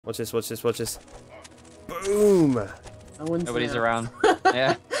Watch this, watch this, watch this. Boom! Nobody's around.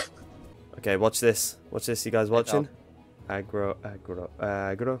 Yeah. Okay, watch this. Watch this, you guys watching? Aggro, aggro,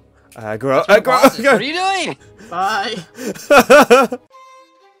 aggro, aggro, What aggro. are you doing? Bye.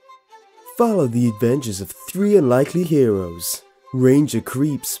 Follow the adventures of 3 unlikely heroes. Ranger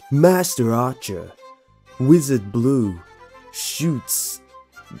Creeps, Master Archer, Wizard Blue, Shoots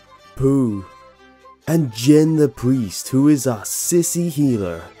Pooh, and Jen the Priest, who is our sissy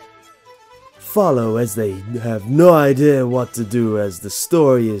healer. Follow as they have no idea what to do, as the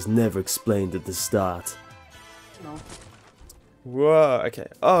story is never explained at the start. No. Whoa, okay.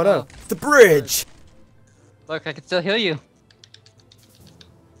 Oh no, the bridge! Look, I can still heal you.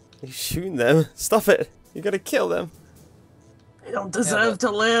 You're shooting them. Stop it. You gotta kill them. They don't deserve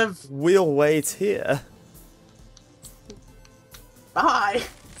to live. We'll wait here. Bye.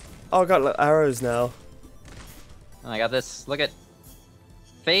 Oh, I got arrows now. I got this. Look at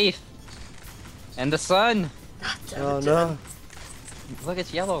Faith and the sun. God damn Oh it, no. Look,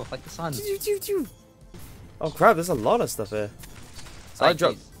 it's yellow like the sun. Oh crap, there's a lot of stuff here. So I Like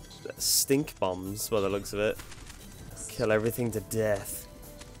dropped stink bombs by the looks of it. Kill everything to death.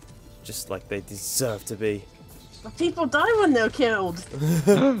 Just like they deserve to be. But people die when they're killed.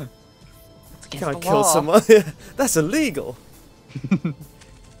 Can I kill someone? That's illegal.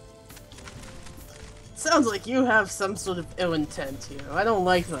 Sounds like you have some sort of ill intent here. I don't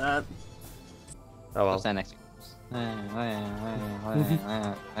like that. Oh well. Stand next.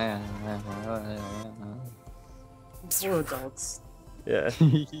 We're adults. Yeah.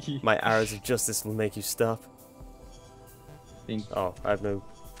 My arrows of justice will make you stop. Oh, I have no...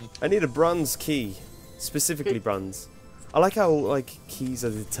 I need a bronze key. Specifically bronze. I like how, like, keys are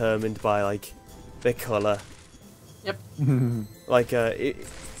determined by, like, their colour. Yep. Like, it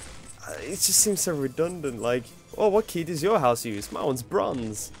just seems so redundant. Like, oh, what key does your house use? My one's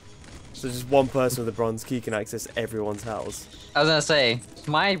bronze. So just one person with a bronze key can access everyone's house. I was gonna say,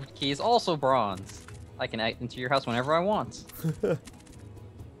 my key is also bronze. I can act into your house whenever I want. You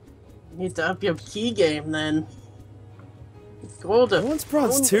need to up your key game then. Gold. My one's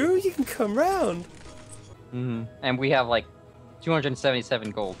bronze too? You can come round. And we have like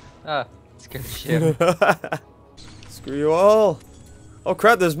 277 gold. Screw the shit. Screw you all. Oh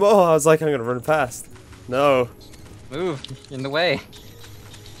crap, there's more. I was like, I'm gonna run past. No. Move in the way.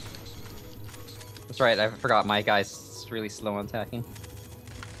 That's right, I forgot my guy's really slow on attacking.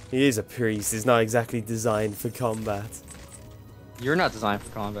 He is a priest. He's not exactly designed for combat. You're not designed for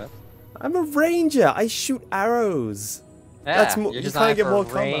combat. I'm a ranger. I shoot arrows. Yeah, That's more. you're You designed can't get for more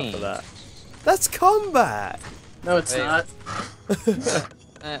combat range. for that. That's combat. No, it's Wait. not.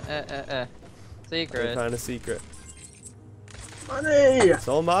 Secret. Found a secret. Money! It's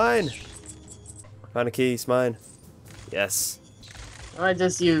all mine. Found a key. It's mine. Yes. I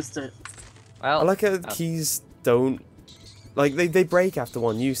just used it. Well, I like how keys don't. Like, they break after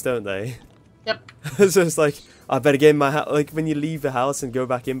one use, don't they? Yep. So it's like, I better get in my house. Like, when you leave the house and go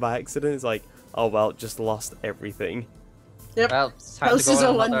back in by accident, it's like, oh well, just lost everything. Yep. well, it's time Houses to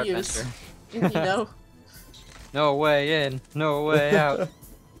go are on another unused. adventure. You know? No way in, no way out.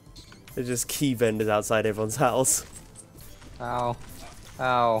 There's just key vendors outside everyone's house. Ow.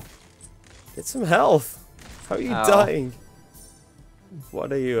 Ow. Get some health. How are you Ow. dying?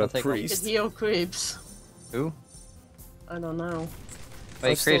 What are you, I'll a take one. Could priest? heal creeps. Who? I don't know.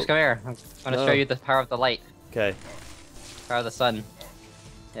 Wait, still- Creeps, come here. I'm gonna No. show you the power of the light. Okay. Power of the sun.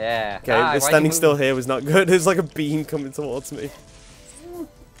 Yeah. Okay, Ah, the why'd you standing move? still here was not good. There's like a beam coming towards me.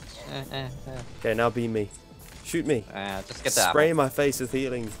 Okay, now beam me. Shoot me. Just get the Spray apple. my face with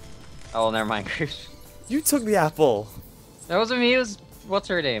healing. Oh, never mind, Creeps. You took the apple. That wasn't me, it was... What's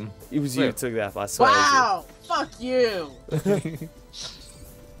her name? It was you who Wait. took the apple, I swear. Wow! Fuck you! It was you.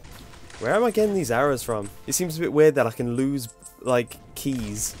 Where am I getting these arrows from? It seems a bit weird that I can lose, like,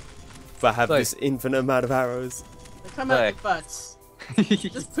 keys, but have Look. this infinite amount of arrows. They come out your Look. butts.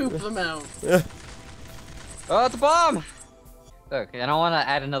 Just poop them out. Oh, it's a bomb! Look, and I want to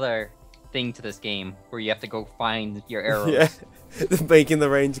add another thing to this game where you have to go find your arrows. Yeah, they're making the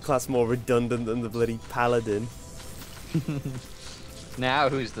ranger class more redundant than the bloody paladin. Now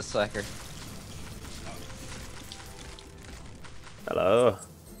who's the sucker? Hello.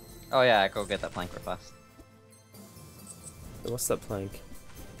 Oh yeah, go get that plank real fast. What's that plank?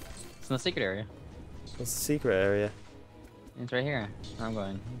 It's in the secret area. What's the secret area? It's right here. Where I'm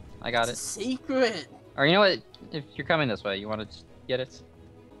going. I got it. Secret! Or you know what? If you're coming this way, you want to get it?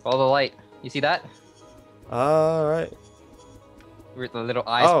 Follow the light. You see that? Alright. Where the little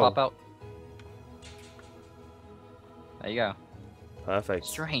eyes Oh. pop out? There you go. Perfect.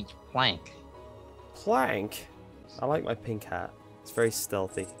 Strange plank. Plank? I like my pink hat. It's very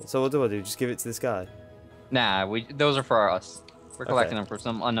stealthy. So what do I do? Just give it to this guy? Nah, those are for us. We're collecting Okay. them for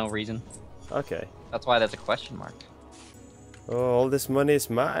some unknown reason. Okay. That's why there's a question mark. Oh, all this money is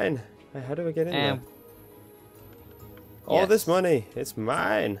mine. Hey, how do I get in there? And All this yes. money, it's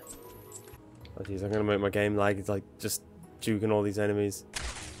mine. Oh jeez, I'm gonna make my game lag. It's like just juking all these enemies.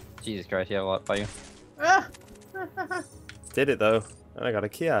 Jesus Christ, yeah, what by you? Ah! Did it though, and I got a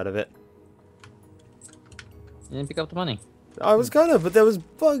key out of it. You didn't pick up the money. I was gonna, but there was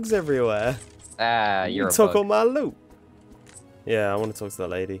bugs everywhere. Ah, You you're a took bug. all my loot. Yeah, I want to talk to that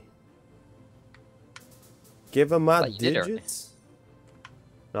lady. Give her my Thought you did already. digits.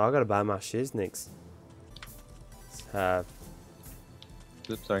 No, I gotta buy my shiznicks. Let's have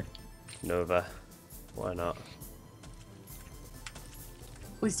Oops, sorry. Nova. Why not?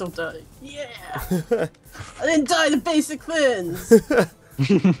 Please don't die. Yeah! I didn't die to basic things!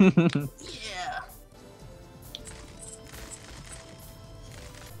 Yeah!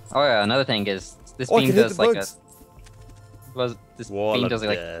 Oh yeah, another thing is this Oh, I beam can hit does the like bugs. this Wall beam of does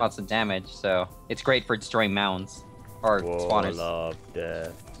like death. constant damage, so it's great for destroying mounds or spawners. Wall of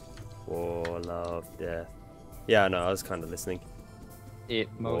death. Wall of death. Yeah, no, I was kind of listening. It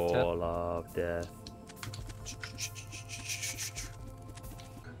motep. Wall of death.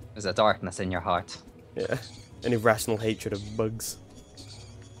 There's a darkness in your heart. Yeah. An irrational hatred of bugs.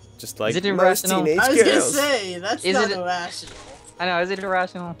 Just like it most irrational? teenage I was gonna girls. say, that's Is not it- irrational. I know, is it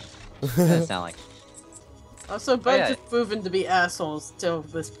irrational? Doesn't sound like. Also, bugs yeah. have proven to be assholes till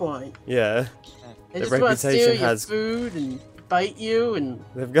this point. Yeah. They Their just want to steal reputation your has- food and bite you and...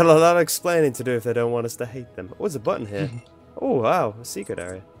 They've got a lot of explaining to do if they don't want us to hate them. Oh, there's a button here. Oh, wow. A secret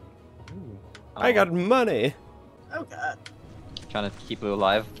area. I got money. Oh god. Trying to keep you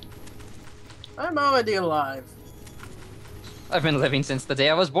alive. I'm already alive. I've been living since the day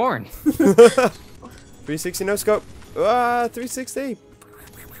I was born. 360 no scope. Ah, 360.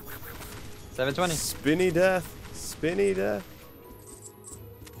 720. Spinny death. Spinny death.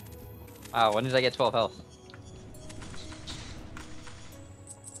 Wow, when did I get 12 health?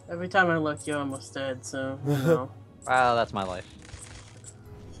 Every time I look, you're almost dead, so, you know. Wow, that's my life.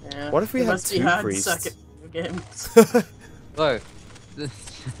 Yeah. What if we it had must be two hard to priests? suck at video games. Look.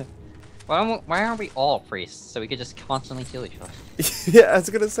 Why aren't we all priests so we could just constantly kill each other? Yeah, I was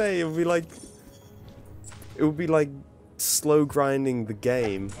gonna say it would be like slow grinding the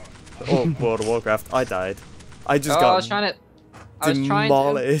game. Oh, World of Warcraft. I died. I just I got was trying to.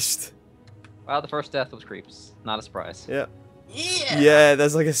 demolished. Wow, the first death was creeps. Not a surprise. Yeah. Yeah! Yeah,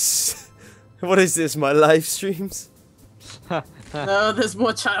 there's like a. What is this? My live streams? No, there's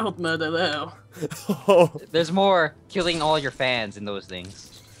more child murder though. Oh, There's more killing all your fans in those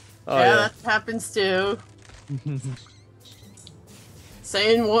things. oh yeah, yeah. that happens too.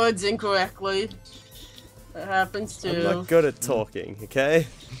 Saying words incorrectly. That happens I'm too. not good at talking, okay?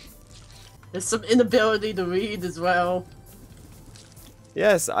 There's some inability to read as well.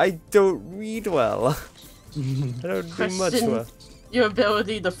 Yes, I don't read well. I don't do much Question well. your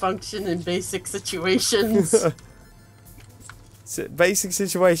ability to function in basic situations. Basic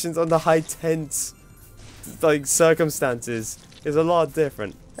situations under high tense like circumstances is a lot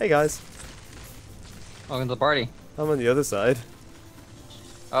different. Hey guys, Welcome to the party. I'm on the other side.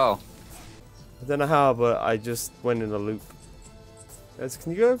 Oh, I don't know how, but I just went in a loop. Guys,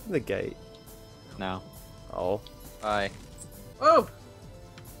 can you go open the gate? no. Oh. Bye. Oh!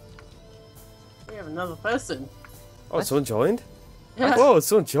 We have another person. Oh, What? someone joined? Yeah. Whoa,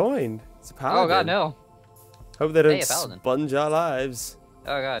 someone joined. It's a paladin. Oh god, no. Hope they don't Hey, a paladin. sponge our lives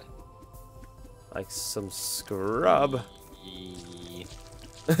Oh god. like some scrub. Ye-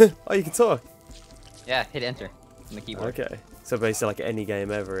 Oh, you can talk. Yeah, hit enter on the keyboard. Okay. So basically like any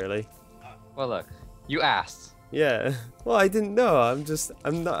game ever, really. Well, look. You asked. Yeah. Well, I didn't know.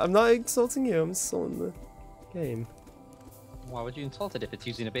 I'm not insulting you. I'm insulting the game. Why would you insult it if it's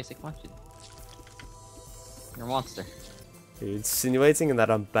using a basic function? You're a monster. Are you insinuating that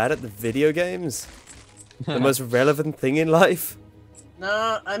I'm bad at the video games? The most relevant thing in life?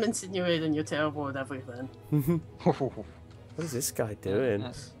 No, I'm insinuating you're terrible at everything. What is this guy doing?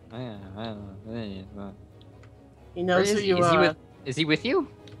 He knows who you are. Is he with you?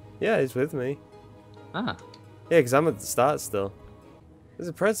 Yeah, he's with me. Ah. Yeah, because I'm at the start still. There's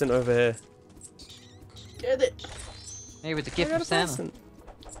a present over here. Get it. Maybe it's a I gift got from a Santa. present.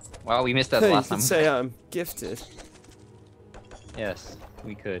 Wow, we missed that Hey, you last could time. say I'm gifted. Yes,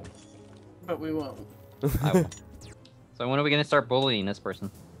 we could. But we won't. I will. So when are we gonna start bullying this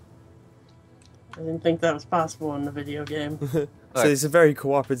person? I didn't think that was possible in the video game. So it's a very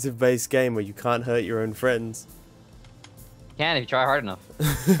cooperative based game where you can't hurt your own friends. You can if you try hard enough.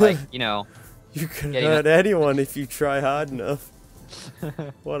 Like, you know. You can Getting hurt anyone if you try hard enough.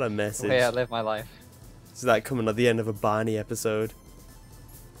 What a The message. way I live my life. Is that coming at the end of a Barney episode?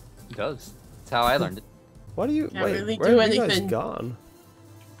 It does. That's how I learned it. Why do you Can't wait? really Where do have you guys anything. gone?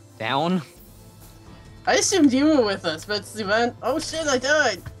 Down. I assumed you were with us, but it's the event. Oh shit, I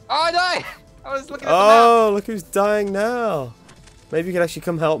died! Oh, I died! I was looking at Oh, look who's dying now. Maybe you could actually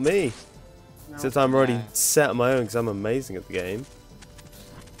come help me. No. Since I'm already Yeah. set on my own because I'm amazing at the game.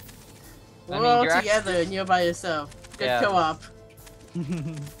 We're I mean, all you're together and you're by yourself. Good Yeah. co-op. the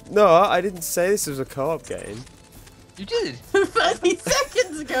map. No, I didn't say this was a co-op game. You did. 30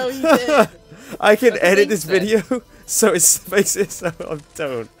 seconds ago you did! I can That's edit what this Link said. video so it makes it so I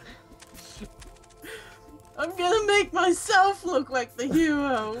don't. I'm gonna make myself look like the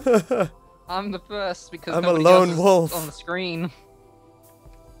hero! I'm the first because I'm a nobody lone else is wolf. on the screen.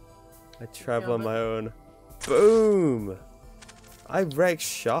 I travel Yeah, on but- my own. Boom! I wreck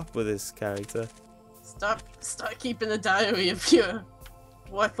shop with this character. Stop keeping a diary of your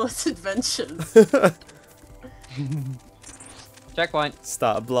worthless adventures. Checkpoint.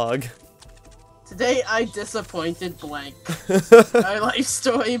 Start a blog. Today I disappointed blank. My life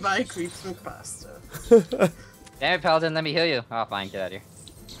story by Creeps McMaster. Damn it, Paladin, let me heal you. Oh, fine, get out of here.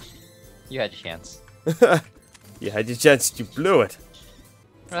 You had your chance. You had your chance, you blew it.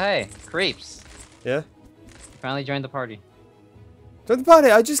 Oh, hey, creeps. Yeah? Finally joined the party. Join the party,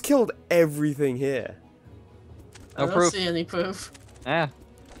 I just killed everything here. I No don't proof. see any proof. Yeah.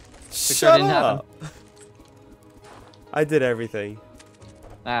 Shut didn't up! I did everything.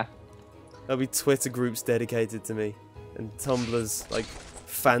 Ah. There'll be Twitter groups dedicated to me. And Tumblrs, like,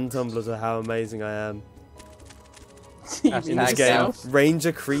 fan Tumblrs of how amazing I am. You That's mean nice. This game, yourself?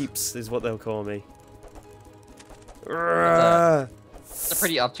 Ranger Creeps is what they'll call me. It's a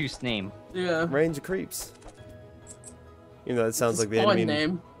pretty obtuse name. Yeah. Ranger Creeps. You know, it sounds like the Spawn enemy.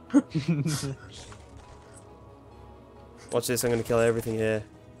 name. Watch this, I'm gonna kill everything here.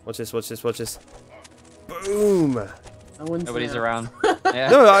 Watch this, watch this, watch this. Boom! No one's Nobody's there. around. Yeah.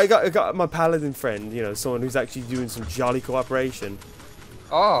 No, I got my paladin friend, you know, someone who's actually doing some jolly cooperation.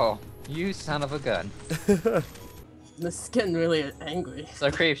 Oh, you son of a gun. This is getting really angry. So,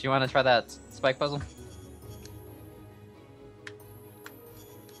 creeps, you want to try that spike puzzle?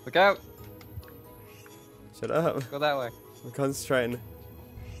 Look out! Shut up. Go that way. I'm concentrating.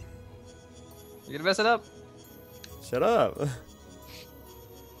 You're gonna mess it up. Shut up.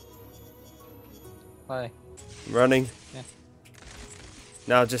 Why? I'm running. Yeah.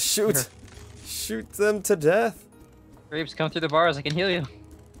 Now just shoot. Shoot them to death. Creeps, come through the bars. I can heal you.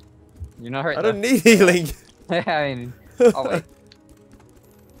 You're not hurt. I don't need healing. I mean, oh wait.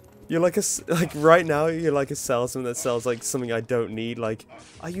 You're like like right now you're like a salesman that sells like something I don't need. Like,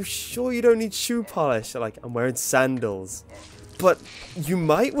 are you sure you don't need shoe polish? Like, I'm wearing sandals, but you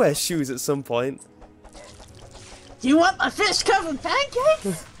might wear shoes at some point. You want my fish covered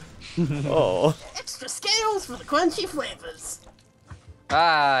pancakes? Oh, Extra scales for the crunchy flavors.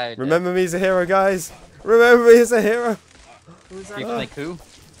 Ah. remember me as a hero, guys. Remember me as a hero. Who's that? Creeps like who?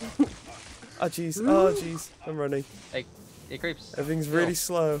 Oh jeez. Oh jeez. I'm running. Hey, creeps. Everything's really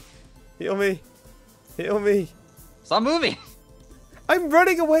slow. Heal me. Heal me. Stop moving. I'm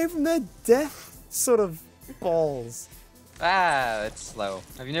running away from their death sort of balls. Ah, it's slow.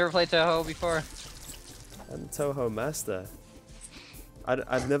 Have you never played Toho before? I'm Toho Master.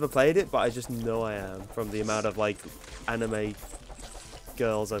 I've never played it, but I just know I am from the amount of like anime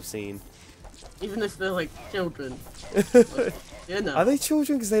girls I've seen. Even if they're like children. You know. Are they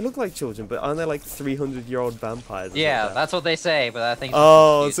children? Because they look like children, but aren't they like 300-year-old vampires? or Yeah, something? that's what they say, but I think.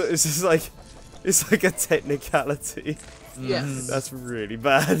 Oh, so it's just like it's like a technicality. Yes. That's really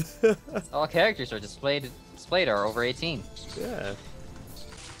bad. All characters are displayed are over 18. Yeah.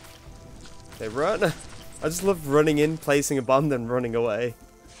 They run. I just love running in, placing a bomb, then running away.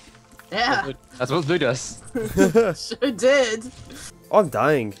 Yeah. That's what Blue does. Sure did. Oh, I'm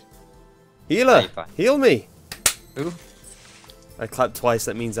dying. Yeah, Healer, you're fine. heal me. Who? I clapped twice,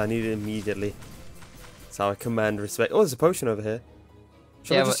 that means I need it immediately. That's how I command respect. Oh, there's a potion over here.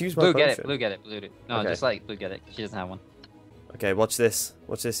 Should I just but use my Blue potion? get it. Blue get it. Blue do. No, Okay. just like Blue get it. She doesn't have one. Okay, watch this.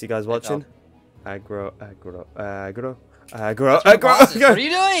 Watch this, you guys watching? Aggro, aggro, aggro, aggro, What are aggro. you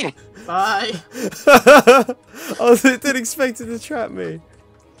doing? Bye. I didn't expect it to trap me.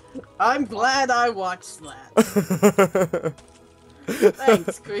 I'm glad I watched that.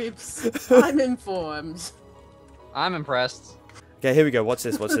 Thanks, creeps. I'm informed. I'm impressed. Okay, here we go. Watch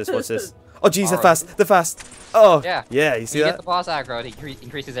this, watch this, watch this. Oh, jeez, they're Alright. fast. They're fast. Oh, Yeah. yeah, you When see you that? get the boss aggro, it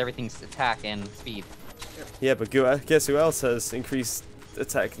increases everything's attack and speed. Yeah, but guess who else has increased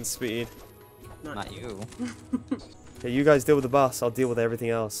attack and speed? Not you. Okay, you guys deal with the boss. I'll deal with everything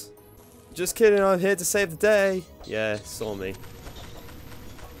else. Just kidding, I'm here to save the day. Yeah, saw me.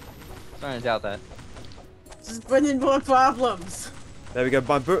 Starting to doubt that. Just bring in more problems. There we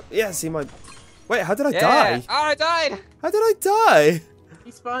go. Yeah, see my. Wait, how did I Yeah! die? Oh, I died! How did I die?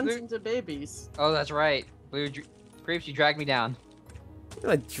 He spawns into babies. Oh, that's right. Creeps, you dragged me down.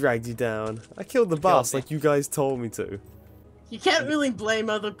 I dragged you down. I killed the boss like you guys told me to. You can't really blame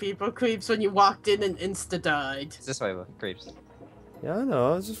other people, Creeps, when you walked in and insta-died. It's this way, Creeps. Yeah, I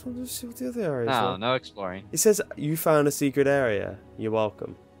know. I just wanted to see what the other areas No, are. no exploring. It says you found a secret area. You're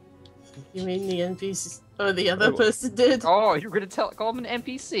welcome. You mean the NPC? Oh, the other person did? Oh, you're gonna call him an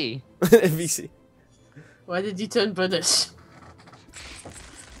NPC. NPC. Why did you turn British?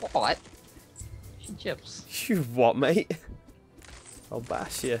 What? Fish and chips. You what, mate? I'll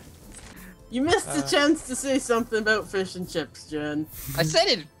bash you. You missed the chance to say something about fish and chips, Jen. I said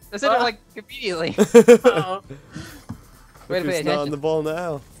it! I said it like immediately. Oh. Way to pay Who's not on attention. the ball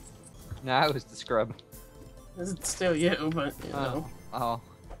now? Nah, it was the scrub. It's still you, but you know. Oh.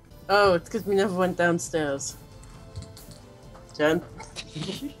 Oh, it's because we never went downstairs. Jen?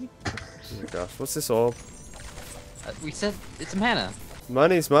 Oh my gosh, what's this orb? We said it's mana.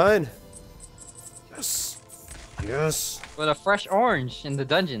 Money's mine. Yes. Yes. With a fresh orange in the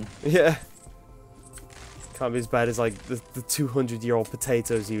dungeon. Yeah. Can't be as bad as like the 200-year-old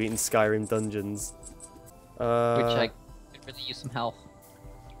potatoes you eat in Skyrim dungeons. Which I could really use some health.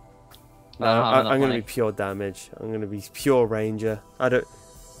 No, I'm gonna be pure damage. I'm gonna be pure ranger. I don't.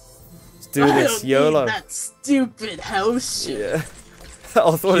 Let's do I this, don't YOLO. need that stupid house shit. Yeah.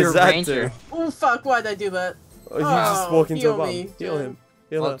 Oh, what Pure does that ranger. do? Oh fuck, why'd I do that? Oh, you just walk into a heal bomb. me, Heal Jen. him.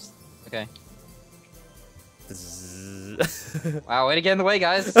 Heal her. Whoops. Okay. Wow, way to get in the way,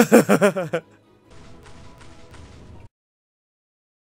 guys.